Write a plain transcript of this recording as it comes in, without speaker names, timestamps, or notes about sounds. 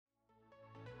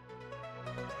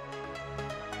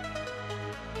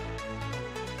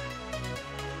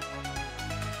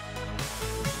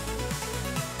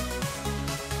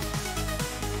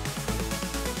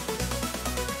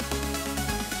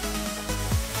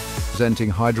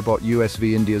Presenting HydroBot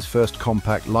USV, India's first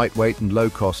compact, lightweight and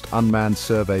low-cost unmanned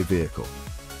survey vehicle.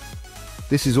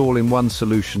 This is all-in-one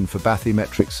solution for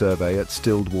bathymetric survey at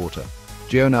stilled water.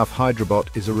 GeoNav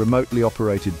HydroBot is a remotely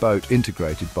operated boat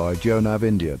integrated by GeoNav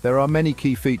India. There are many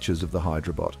key features of the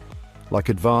HydroBot, like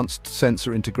advanced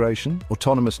sensor integration,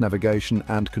 autonomous navigation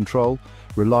and control,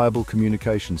 reliable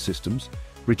communication systems,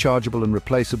 rechargeable and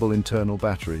replaceable internal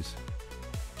batteries.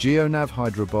 GeoNav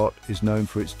HydroBot is known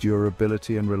for its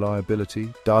durability and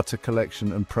reliability, data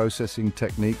collection and processing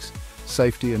techniques,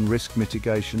 safety and risk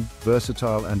mitigation,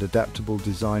 versatile and adaptable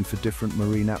design for different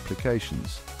marine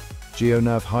applications.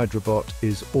 GeoNav HydroBot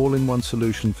is all-in-one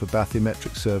solution for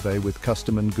bathymetric survey with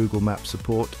custom and Google Maps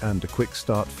support and a quick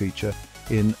start feature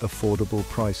in affordable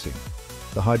pricing.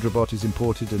 The HydroBot is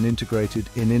imported and integrated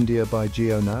in India by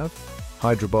GeoNav.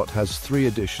 HydroBot has 3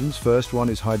 editions. First one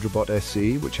is HydroBot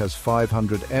SE, which has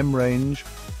 500 m range,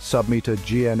 sub-meter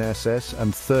gnss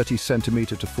and 30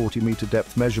 cm to 40 meter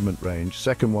depth measurement range.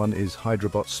 Second one is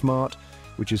HydroBot Smart,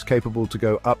 which is capable to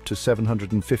go up to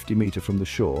 750 meter from the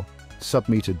shore,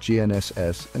 sub-meter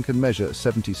gnss, and can measure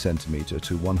 70 cm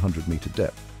to 100 meter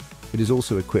depth. It is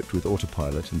also equipped with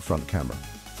autopilot and front camera.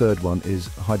 Third one is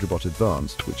HydroBot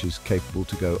Advanced, which is capable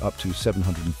to go up to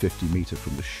 750 meter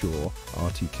from the shore,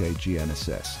 RTK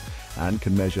gnss, and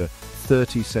can measure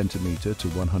 30 cm to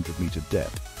 100 meter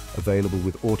depth. Available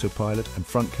with autopilot and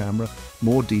front camera.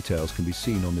 More details can be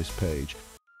seen on this page.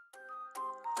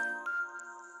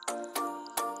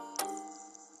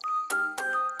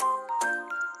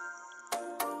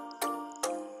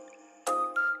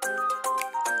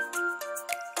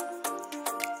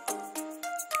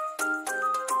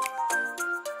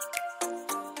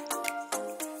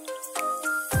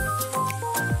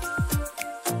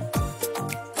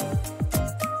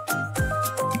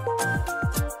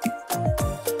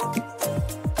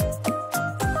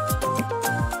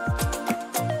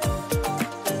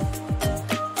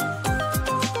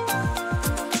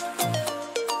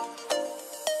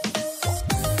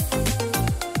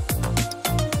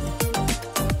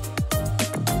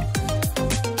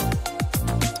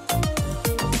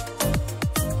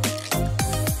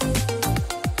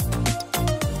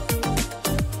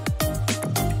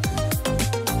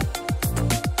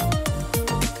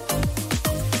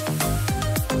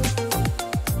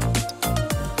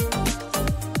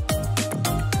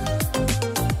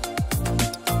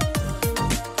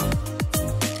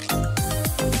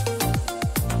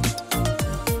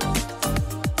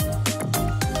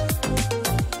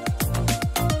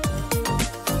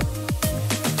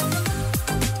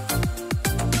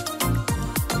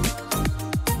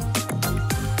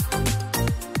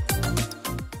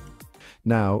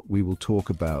 Now we will talk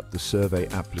about the survey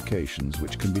applications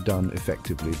which can be done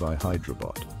effectively by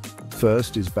HydroBot.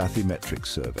 First is bathymetric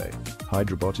survey.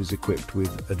 HydroBot is equipped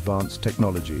with advanced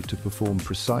technology to perform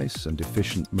precise and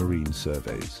efficient marine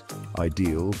surveys,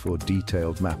 ideal for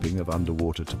detailed mapping of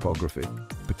underwater topography,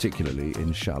 particularly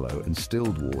in shallow and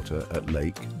stilled water at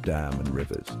lake, dam and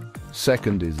rivers.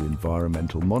 Second is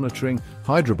environmental monitoring.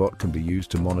 HydroBot can be used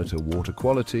to monitor water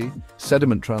quality,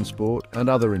 sediment transport and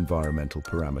other environmental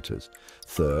parameters.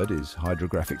 Third is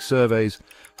hydrographic surveys.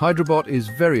 HydroBot is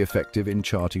very effective in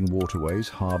charting waterways,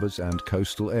 harbours and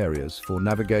coastal areas for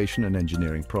navigation and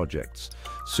engineering projects,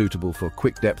 suitable for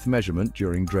quick depth measurement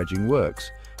during dredging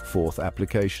works. Fourth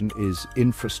application is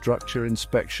infrastructure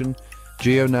inspection.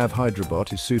 GeoNav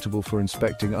HydroBot is suitable for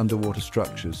inspecting underwater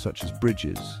structures such as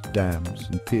bridges, dams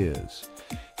and piers.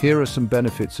 Here are some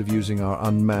benefits of using our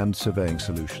unmanned surveying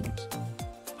solutions.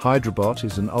 HydroBot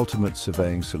is an ultimate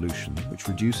surveying solution which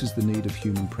reduces the need of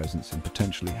human presence in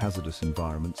potentially hazardous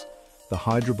environments. The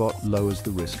HydroBot lowers the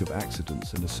risk of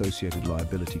accidents and associated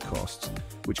liability costs,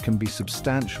 which can be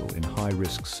substantial in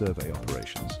high-risk survey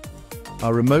operations.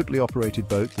 Our remotely operated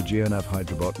boat, the GeoNav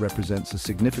HydroBot, represents a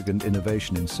significant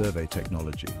innovation in survey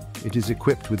technology. It is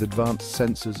equipped with advanced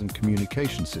sensors and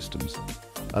communication systems,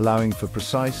 allowing for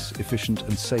precise, efficient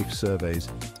and safe surveys,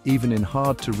 even in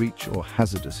hard-to-reach or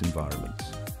hazardous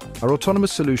environments. Our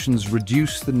autonomous solutions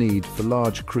reduce the need for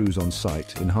large crews on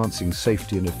site, enhancing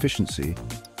safety and efficiency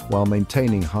while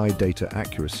maintaining high data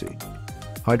accuracy.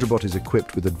 HydroBot is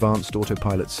equipped with advanced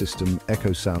autopilot system,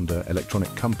 echosounder,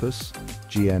 electronic compass,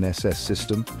 gnss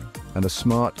system, and a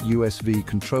smart USV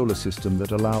controller system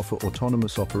that allow for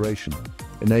autonomous operation,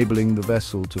 enabling the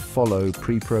vessel to follow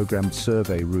pre-programmed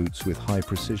survey routes with high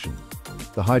precision.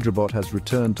 The HydroBot has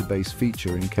return to base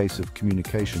feature in case of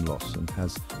communication loss and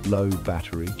has low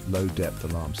battery, low depth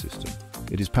alarm system.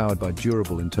 It is powered by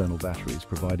durable internal batteries,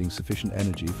 providing sufficient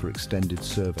energy for extended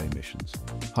survey missions.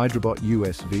 HydroBot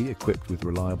USV, equipped with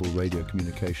reliable radio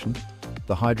communication.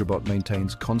 The HydroBot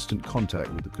maintains constant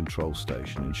contact with the control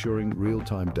station, ensuring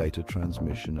real-time data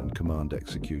transmission and command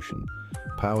execution.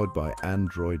 Powered by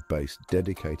Android-based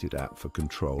dedicated app for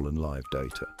control and live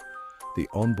data. The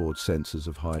onboard sensors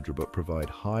of HydroBot provide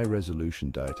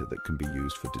high-resolution data that can be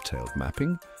used for detailed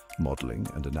mapping, modeling,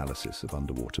 and analysis of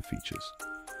underwater features.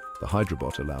 The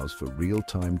HydroBot allows for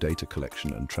real-time data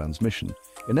collection and transmission,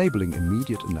 enabling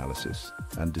immediate analysis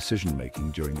and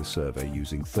decision-making during the survey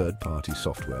using third-party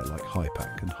software like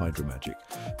HYPACK and HydroMagic.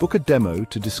 Book a demo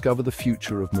to discover the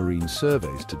future of marine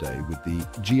surveys today with the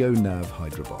GeoNav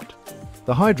HydroBot.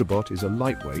 The HydroBot is a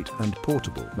lightweight and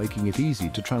portable, making it easy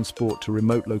to transport to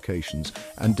remote locations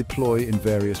and deploy in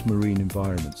various marine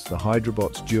environments. The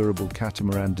HydroBot's durable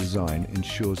catamaran design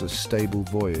ensures a stable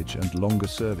voyage and longer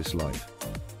service life.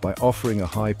 By offering a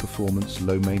high-performance,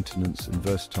 low-maintenance and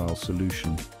versatile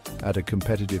solution at a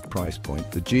competitive price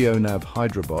point, the GeoNav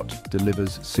HydroBot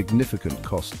delivers significant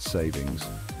cost savings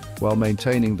while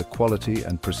maintaining the quality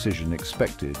and precision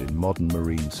expected in modern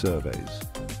marine surveys.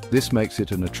 This makes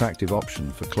it an attractive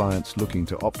option for clients looking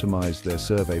to optimize their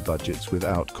survey budgets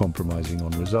without compromising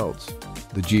on results.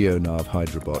 The GeoNav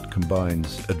HydroBot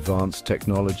combines advanced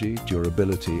technology,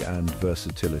 durability, and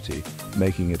versatility,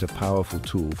 making it a powerful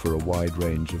tool for a wide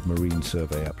range of marine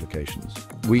survey applications.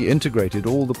 We integrated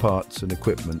all the parts and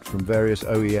equipment from various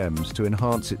OEMs to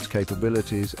enhance its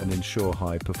capabilities and ensure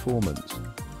high performance.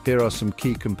 Here are some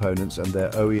key components and their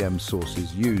OEM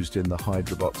sources used in the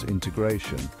HydroBot's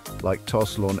integration, like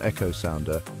TOSLON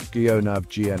echosounder, GeoNav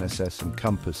gnss and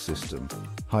compass system,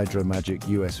 HydroMagic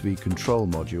USV control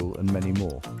module, and many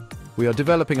more. We are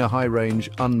developing a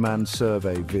high-range unmanned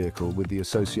survey vehicle with the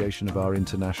association of our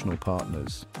international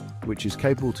partners, which is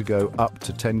capable to go up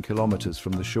to 10 kilometers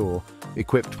from the shore,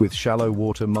 equipped with shallow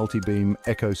water multi-beam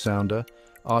echosounder,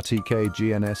 RTK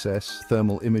gnss,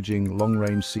 thermal imaging,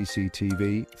 long-range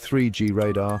CCTV, 3G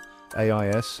radar,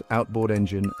 AIS, outboard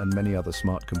engine, and many other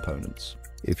smart components.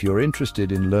 If you're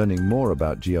interested in learning more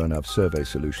about GeoNav survey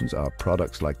solutions, our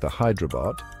products like the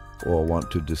HydroBot, or want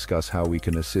to discuss how we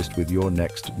can assist with your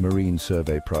next marine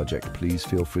survey project, please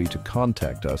feel free to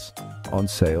contact us on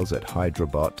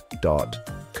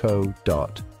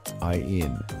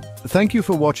sales@hydrobot.co.in. Thank you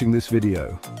for watching this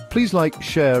video. Please like,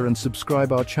 share, and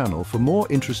subscribe our channel for more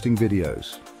interesting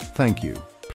videos. Thank you.